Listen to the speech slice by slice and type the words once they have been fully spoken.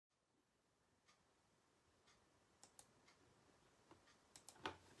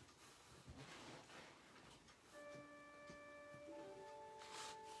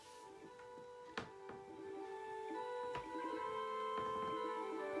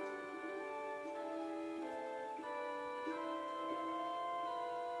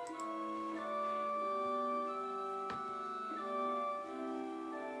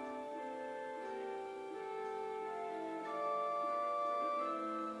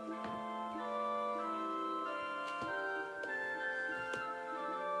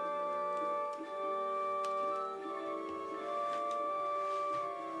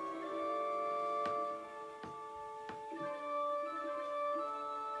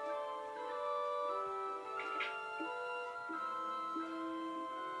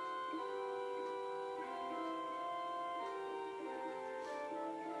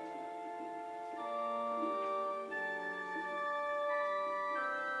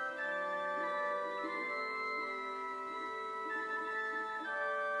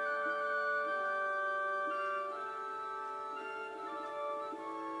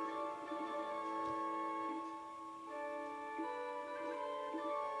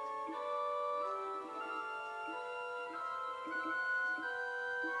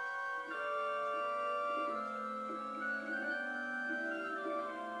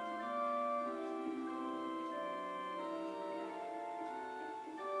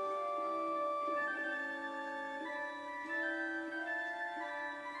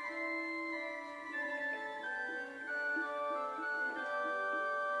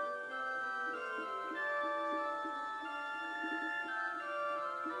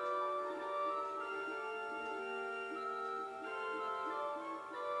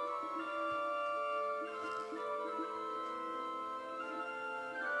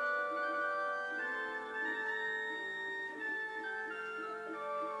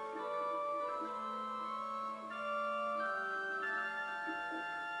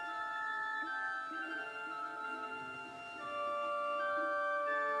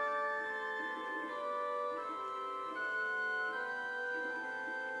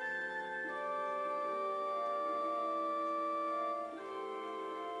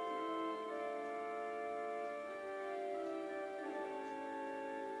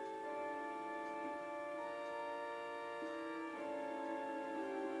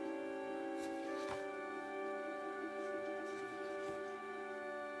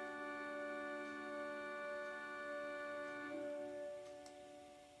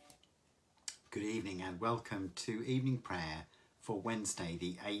Good evening and welcome to evening prayer for Wednesday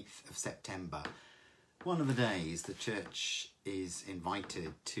the 8th of September. One of the days the church is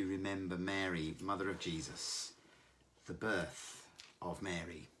invited to remember Mary, Mother of Jesus, the birth of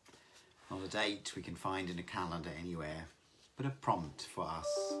Mary. Not a date we can find in a calendar anywhere, but a prompt for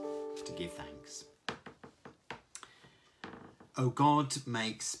us to give thanks. O God,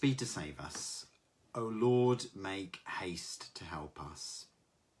 make speed to save us. O Lord, make haste to help us.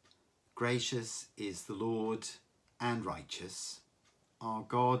 Gracious is the Lord and righteous. Our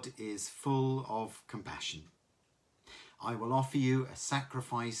God is full of compassion. I will offer you a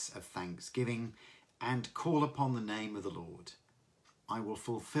sacrifice of thanksgiving and call upon the name of the Lord. I will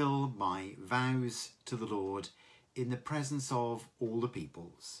fulfill my vows to the Lord in the presence of all the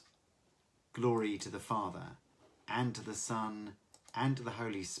peoples. Glory to the Father, and to the Son, and to the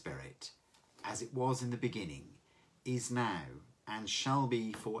Holy Spirit, as it was in the beginning, is now, and shall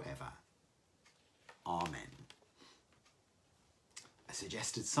be forever. Amen. A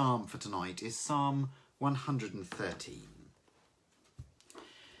suggested psalm for tonight is Psalm 113.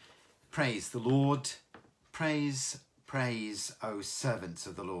 Praise the Lord. Praise, praise, O servants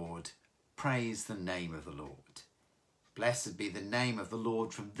of the Lord. Praise the name of the Lord. Blessed be the name of the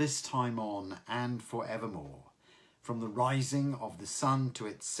Lord from this time on and forevermore. From the rising of the sun to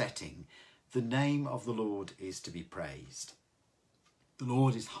its setting, the name of the Lord is to be praised. The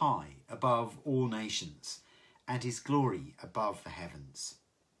Lord is high above all nations, and his glory above the heavens.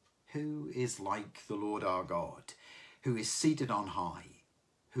 Who is like the Lord our God, who is seated on high,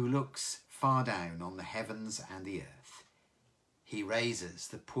 who looks far down on the heavens and the earth? He raises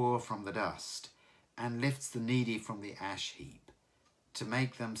the poor from the dust, and lifts the needy from the ash heap, to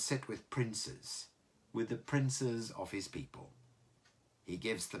make them sit with the princes of his people. He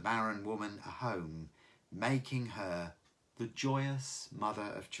gives the barren woman a home, making her the joyous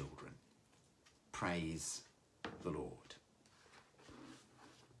mother of children. Praise the Lord.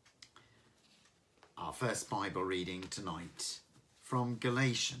 Our first Bible reading tonight from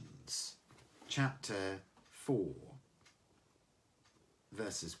Galatians chapter 4,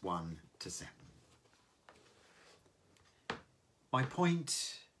 verses 1 to 7. My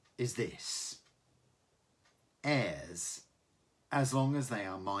point is this: heirs, as long as they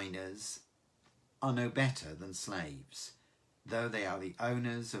are minors, are no better than slaves, though they are the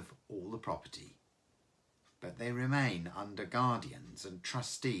owners of all the property. But they remain under guardians and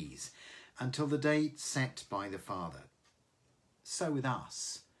trustees until the date set by the father. So with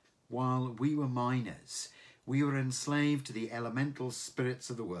us, while we were minors, we were enslaved to the elemental spirits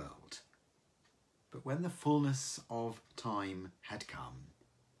of the world. But when the fullness of time had come,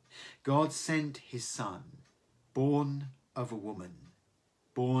 God sent his Son, born of a woman,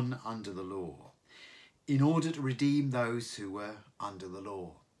 born under the law, in order to redeem those who were under the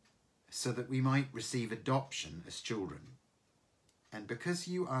law, so that we might receive adoption as children. And because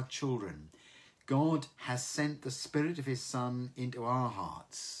you are children, God has sent the Spirit of his Son into our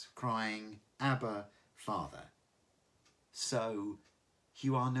hearts, crying, Abba, Father. So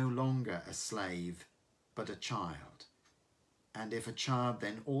you are no longer a slave, but a child, and if a child,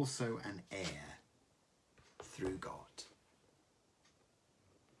 then also an heir through God.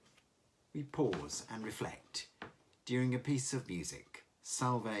 We pause and reflect during a piece of music,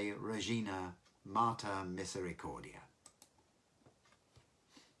 Salve, Regina, Mater Misericordia.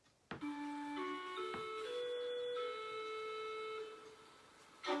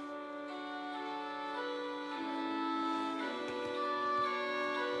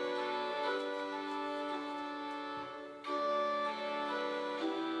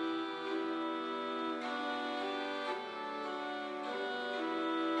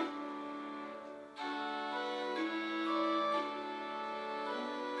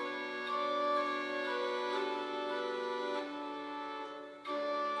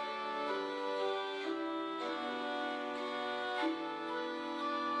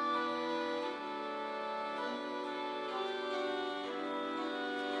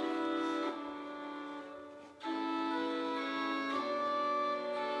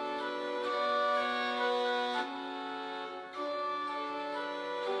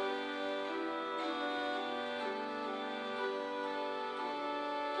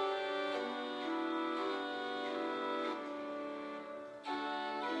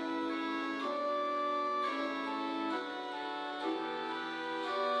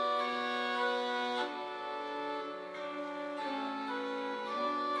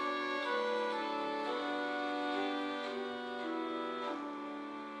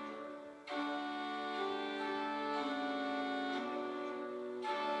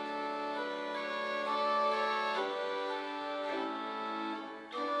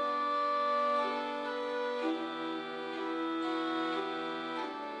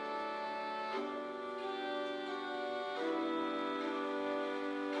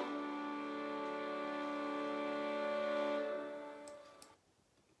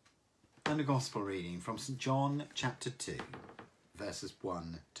 And a Gospel reading from St John chapter 2, verses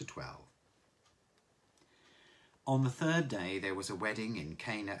 1 to 12. On the third day there was a wedding in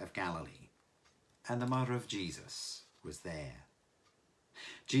Cana of Galilee, and the mother of Jesus was there.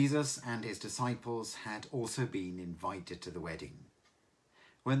 Jesus and his disciples had also been invited to the wedding.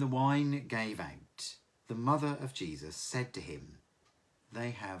 When the wine gave out, the mother of Jesus said to him,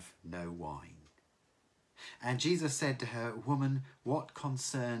 "They have no wine." And Jesus said to her, "Woman, what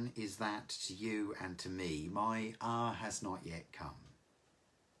concern is that to you and to me? My hour has not yet come."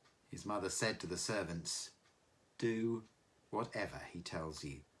 His mother said to the servants, "Do whatever he tells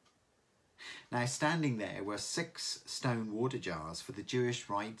you." Now standing there were 6 stone water jars for the Jewish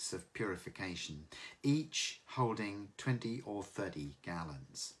rites of purification, each holding 20 or 30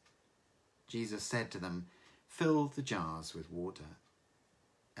 gallons. Jesus said to them, "Fill the jars with water."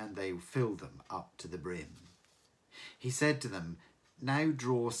 And they filled them up to the brim. He said to them, "Now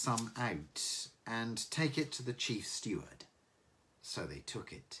draw some out and take it to the chief steward." So they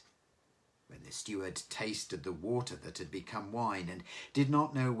took it. When the steward tasted the water that had become wine and did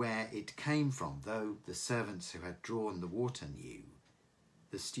not know where it came from, though the servants who had drawn the water knew,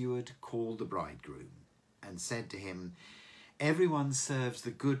 the steward called the bridegroom and said to him, "Everyone serves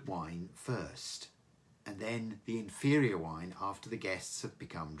the good wine first, and then the inferior wine after the guests have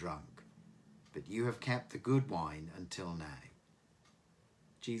become drunk. But you have kept the good wine until now."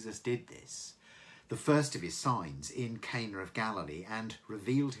 Jesus did this, the first of his signs, in Cana of Galilee, and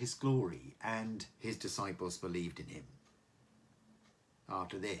revealed his glory, and his disciples believed in him.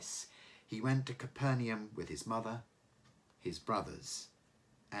 After this, he went to Capernaum with his mother, his brothers,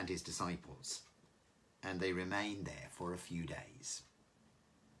 and his disciples, and they remained there for a few days.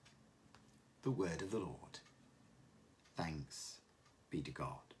 The word of the Lord. Thanks be to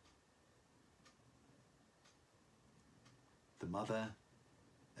God. The mother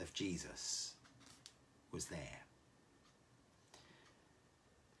of Jesus was there.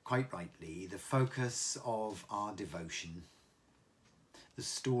 Quite rightly, the focus of our devotion, the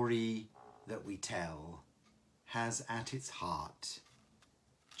story that we tell, has at its heart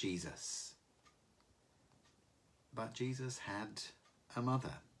Jesus. But Jesus had a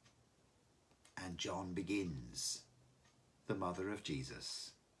mother. And John begins, "The mother of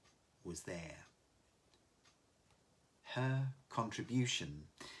Jesus was there." Her contribution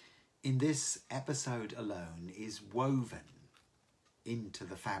in this episode alone is woven into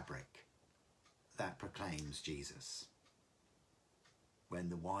the fabric that proclaims Jesus. When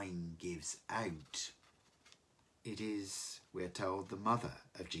the wine gives out, it is, we're told, the mother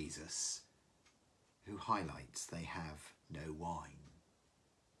of Jesus who highlights they have no wine.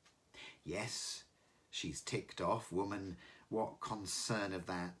 Yes, she's ticked off, "Woman, what concern of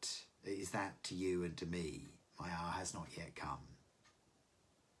that is that to you and to me? My hour has not yet come."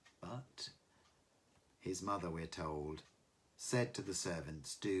 But his mother, we're told, said to the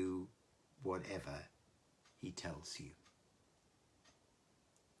servants, "Do whatever he tells you."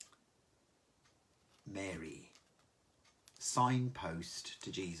 Mary, signpost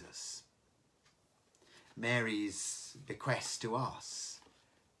to Jesus. Mary's bequest to us.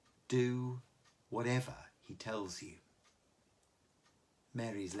 Do whatever he tells you.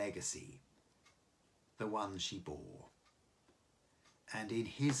 Mary's legacy, the one she bore. And in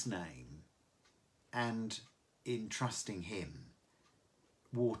his name, and in trusting him,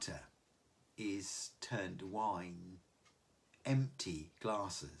 water is turned to wine. Empty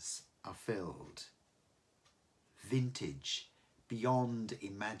glasses are filled. Vintage beyond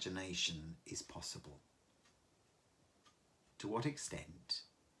imagination is possible. To what extent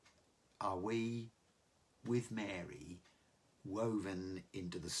are we, with Mary, woven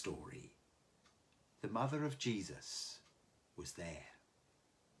into the story? The mother of Jesus was there.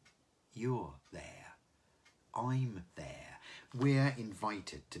 You're there. I'm there. We're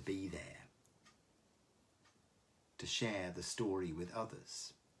invited to be there, to share the story with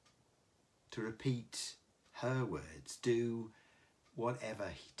others, to repeat her words, "Do whatever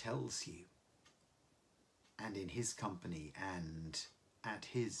he tells you," and in his company and at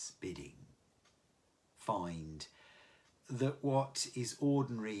his bidding, find that what is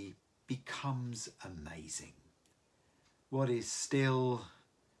ordinary becomes amazing. What is still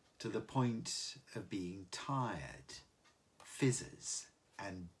to the point of being tired fizzes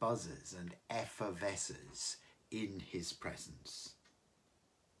and buzzes and effervesces in his presence.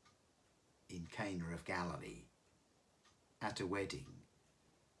 In Cana of Galilee, at a wedding,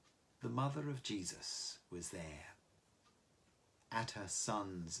 the mother of Jesus was there, at her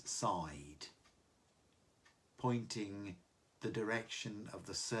son's side, pointing the direction of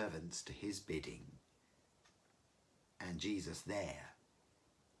the servants to his bidding, and Jesus there,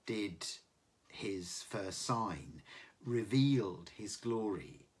 did his first sign, revealed his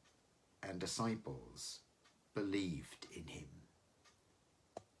glory, and disciples believed in him.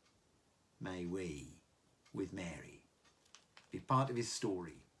 May we, with Mary, be part of his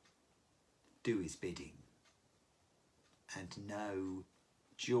story, do his bidding, and know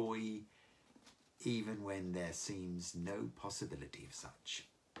joy even when there seems no possibility of such.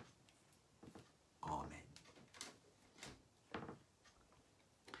 Amen.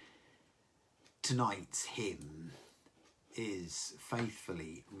 Tonight's hymn is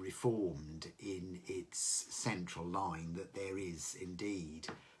faithfully reformed in its central line that there is indeed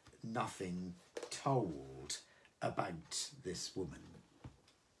nothing told about this woman,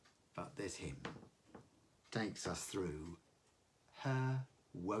 but this hymn takes us through her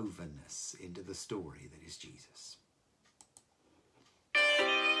wovenness into the story that is Jesus.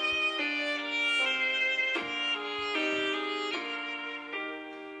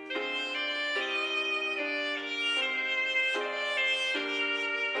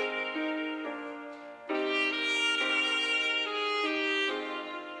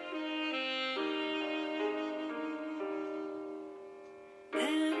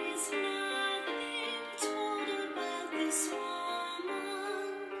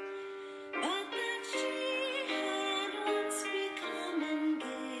 But that she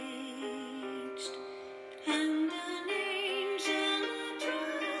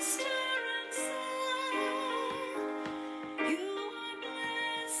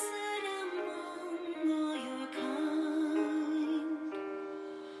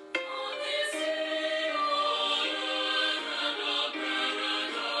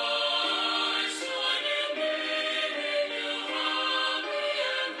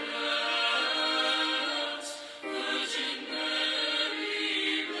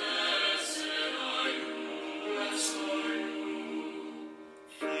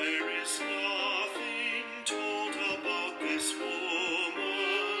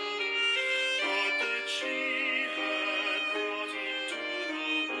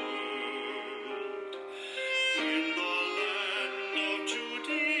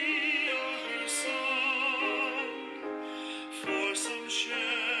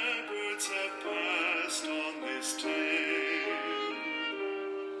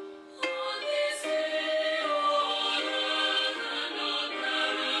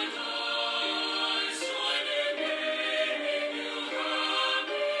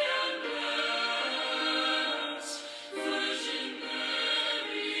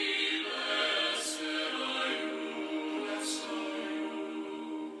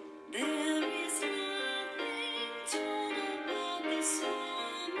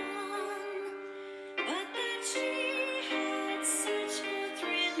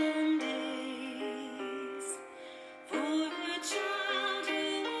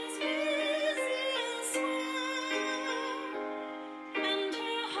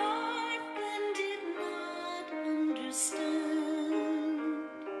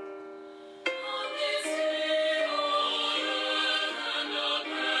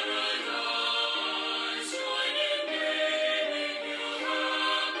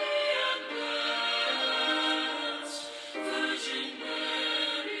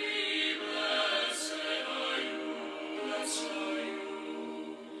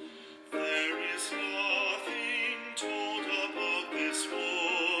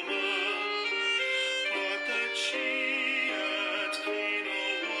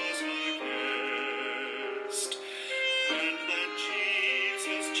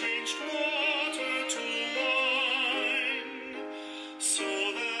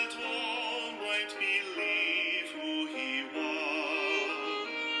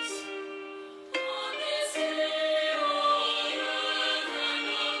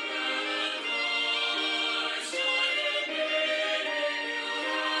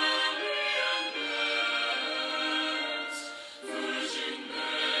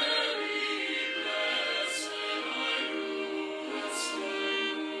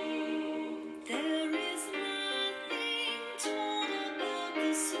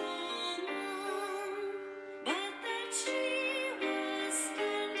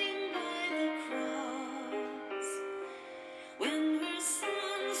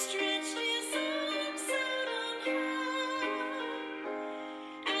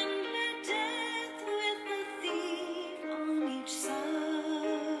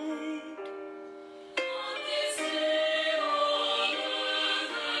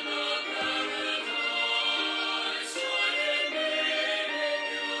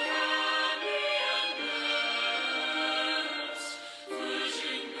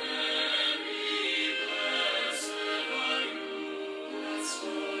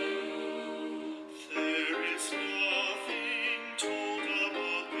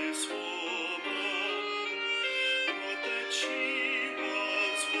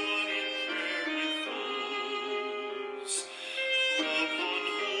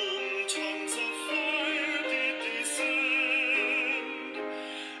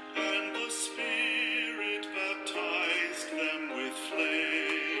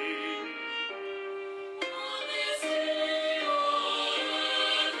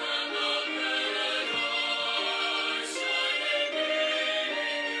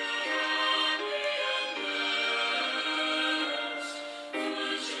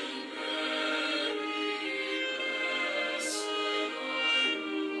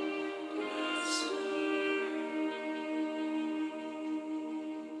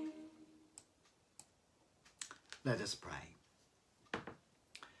Let us pray.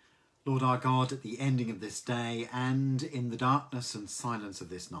 Lord our God, at the ending of this day and in the darkness and silence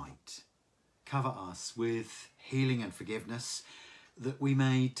of this night, cover us with healing and forgiveness, that we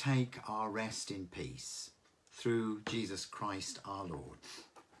may take our rest in peace. Through Jesus Christ our Lord.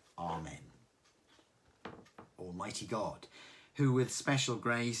 Amen. Almighty God, who with special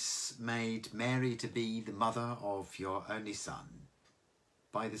grace made Mary to be the mother of your only Son,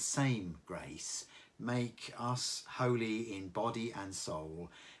 by the same grace make us holy in body and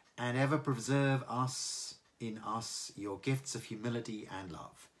soul, and ever preserve us in us your gifts of humility and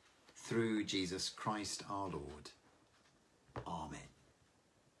love. Through Jesus Christ our Lord. Amen.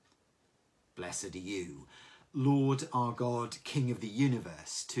 Blessed are you, Lord our God, King of the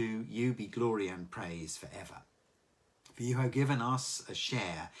universe. To you be glory and praise forever. For you have given us a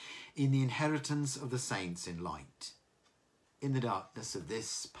share in the inheritance of the saints in light. In the darkness of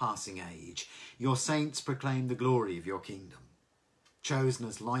this passing age, your saints proclaim the glory of your kingdom. Chosen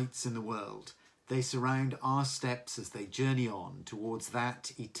as lights in the world, they surround our steps as they journey on towards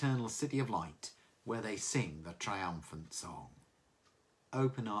that eternal city of light where they sing the triumphant song.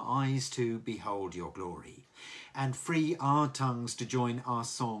 Open our eyes to behold your glory, and free our tongues to join our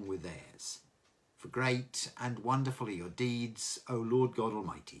song with theirs. For great and wonderful are your deeds, O Lord God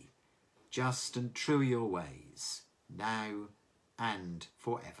Almighty. Just and true are your ways, now and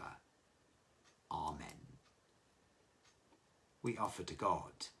forever. Amen. We offer to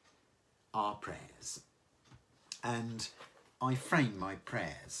God our prayers, and I frame my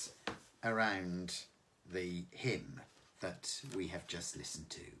prayers around the hymn that we have just listened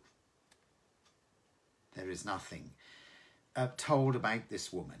to. There is nothing told about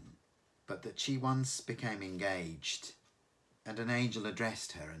this woman, but that she once became engaged, and an angel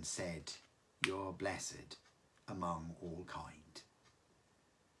addressed her and said, "You're blessed among all kind."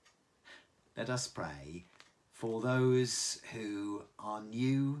 Let us pray for those who are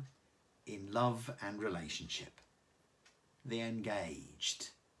new in love and relationship, the engaged,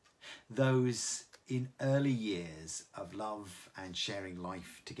 those in early years of love and sharing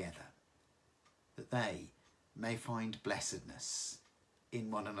life together, that they may find blessedness in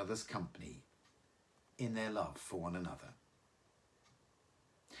one another's company, in their love for one another.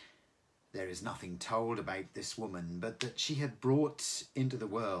 There is nothing told about this woman, but that she had brought into the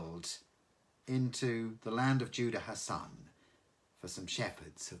world, into the land of Judah, her son, for some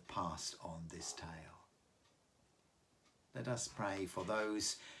shepherds have passed on this tale. Let us pray for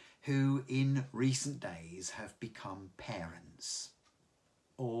those who in recent days have become parents,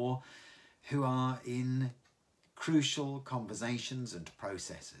 or who are in crucial conversations and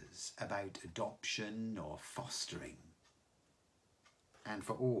processes about adoption or fostering, and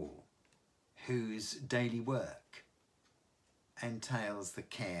for all whose daily work entails the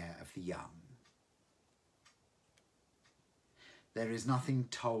care of the young. There is nothing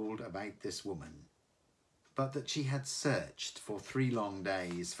told about this woman, but that she had searched for 3 long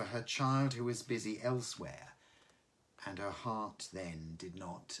days for her child who was busy elsewhere, and her heart then did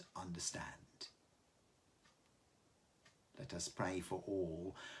not understand. Let us pray for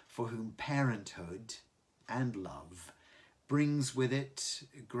all for whom parenthood and love brings with it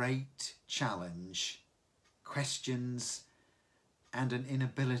great challenge, questions, and an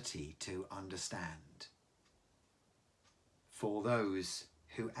inability to understand. For those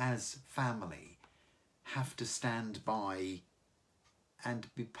who as family have to stand by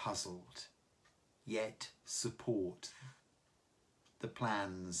and be puzzled, yet support the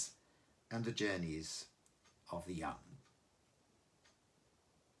plans and the journeys of the young.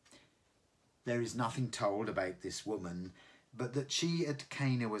 There is nothing told about this woman, but that she at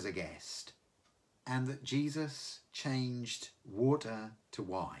Cana was a guest, and that Jesus changed water to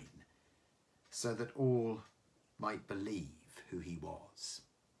wine, so that all might believe who he was.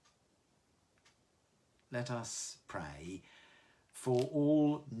 Let us pray for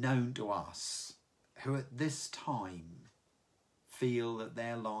all known to us who at this time feel that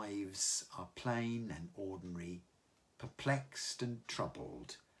their lives are plain and ordinary, perplexed and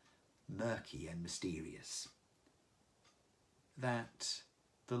troubled, murky and mysterious, that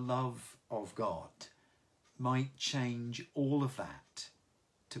the love of God might change all of that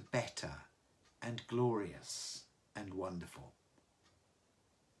to better and glorious and wonderful.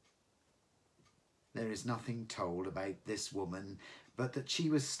 There is nothing told about this woman, but that she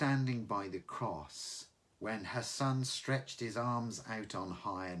was standing by the cross when her son stretched his arms out on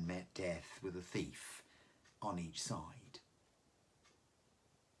high and met death with a thief on each side.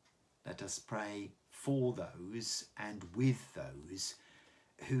 Let us pray for those and with those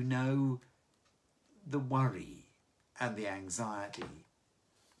who know the worry and the anxiety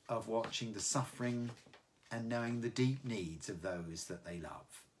of watching the suffering and knowing the deep needs of those that they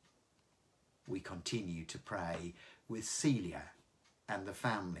love. We continue to pray with Celia and the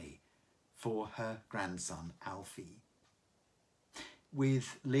family for her grandson Alfie,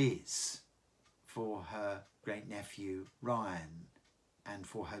 with Liz for her great-nephew Ryan and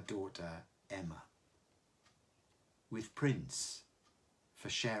for her daughter Emma, with Prince for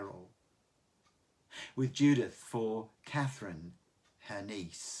Cheryl, with Judith for Catherine, her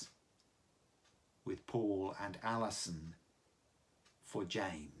niece, with Paul and Alison for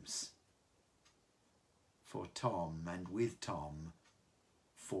James, for Tom and with Tom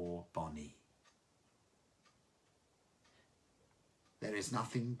for Bonnie. There is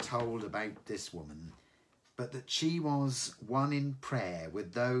nothing told about this woman, but that she was one in prayer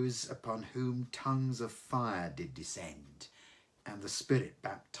with those upon whom tongues of fire did descend, and the Spirit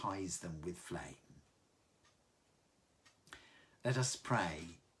baptized them with flame. Let us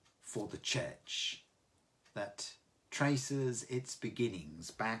pray for the Church that traces its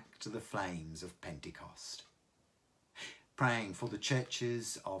beginnings back to the flames of Pentecost. Praying for the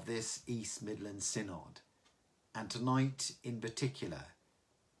churches of this East Midlands Synod, and tonight in particular,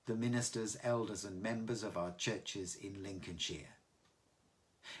 the ministers, elders and members of our churches in Lincolnshire,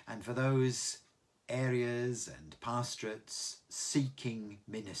 and for those areas and pastorates seeking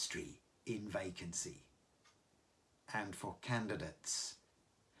ministry in vacancy, and for candidates,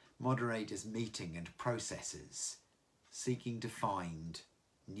 moderators meeting and processors seeking to find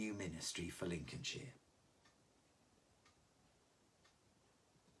new ministry for Lincolnshire.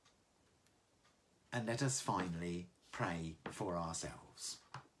 And let us finally pray for ourselves,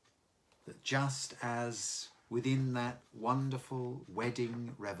 that just as within that wonderful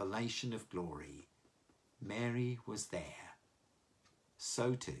wedding revelation of glory, Mary was there,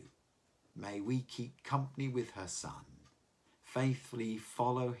 so too may we keep company with her Son, faithfully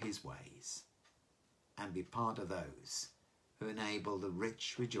follow his ways, and be part of those who enable the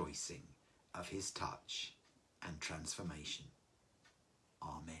rich rejoicing of his touch and transformation.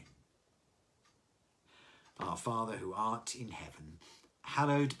 Amen. Our Father who art in heaven,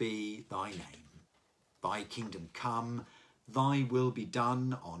 hallowed be thy name. Thy kingdom come, thy will be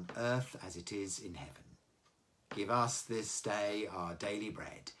done on earth as it is in heaven. Give us this day our daily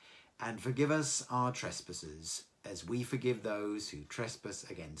bread, and forgive us our trespasses, as we forgive those who trespass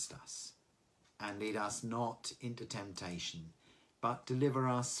against us. And lead us not into temptation, but deliver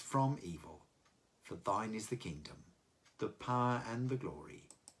us from evil. For thine is the kingdom, the power and the glory,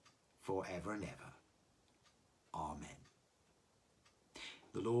 for ever and ever. Amen.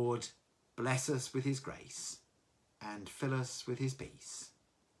 The Lord bless us with his grace and fill us with his peace.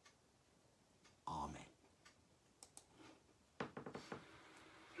 Amen.